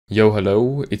Yo,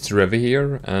 hello, it's Revi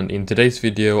here, and in today's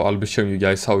video I'll be showing you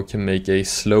guys how you can make a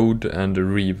slowed and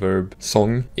reverb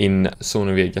song in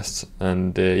Sony Vegas.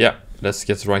 And yeah, let's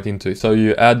get right into it. So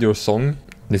you add your song.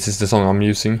 This is the song I'm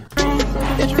using.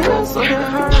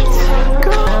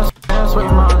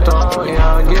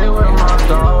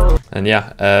 And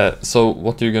yeah, so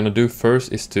what you're gonna do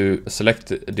first is to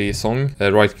select the song,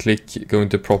 right click, go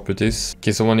into properties.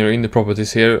 Okay, so when you're in the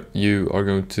properties here, you are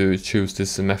going to choose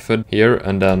this method here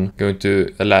and then go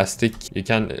into elastic. You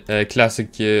can,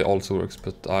 classic also works,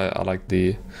 but I like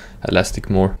the elastic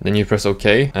more. Then you press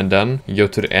OK and then you go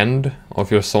to the end of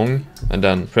your song and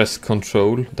then press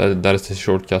Control. That is the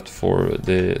shortcut for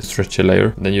the stretchy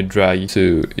layer. Then you drag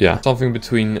to, yeah, something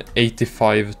between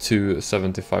 85 to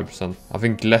 75%. I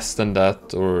think less than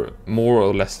that or more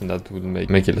or less than that would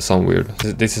make it sound weird.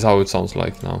 This is how it sounds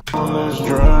like now.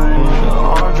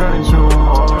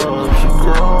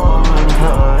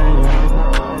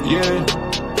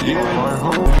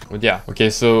 But yeah, okay,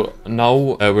 so now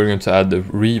we're going to add the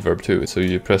reverb to it. So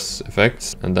you press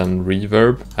effects and then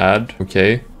reverb, add,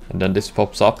 okay. And then this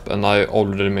pops up, and I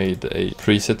already made a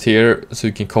preset here, so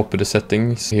you can copy the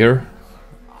settings here.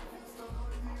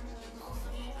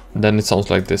 And then it sounds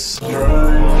like this.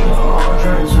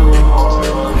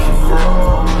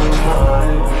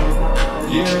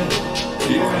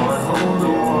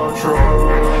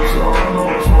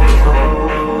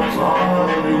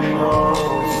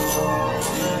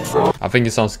 I think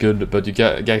it sounds good, but you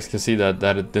guys can see that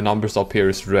the numbers up here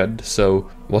is red. So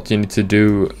what you need to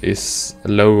do is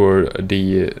lower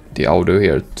the audio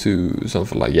here to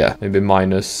something like, yeah, maybe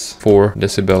 -4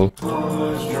 decibel. So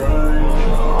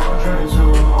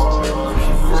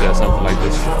yeah, something like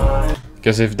this.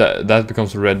 Because if that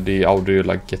becomes red, the audio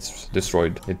like gets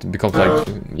destroyed. It becomes like,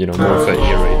 you know, more of an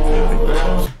ear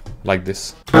raid, like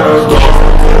this.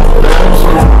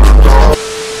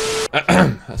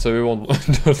 So we won't.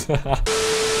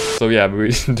 So yeah,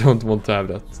 we don't want to have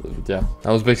that. But yeah,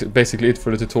 that was basically it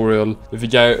for the tutorial. If you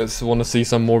guys want to see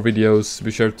some more videos,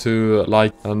 be sure to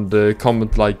like and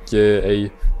comment like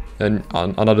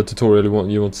another tutorial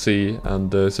you want to see,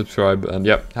 and subscribe. And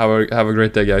yeah, have a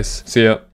great day, guys. See ya.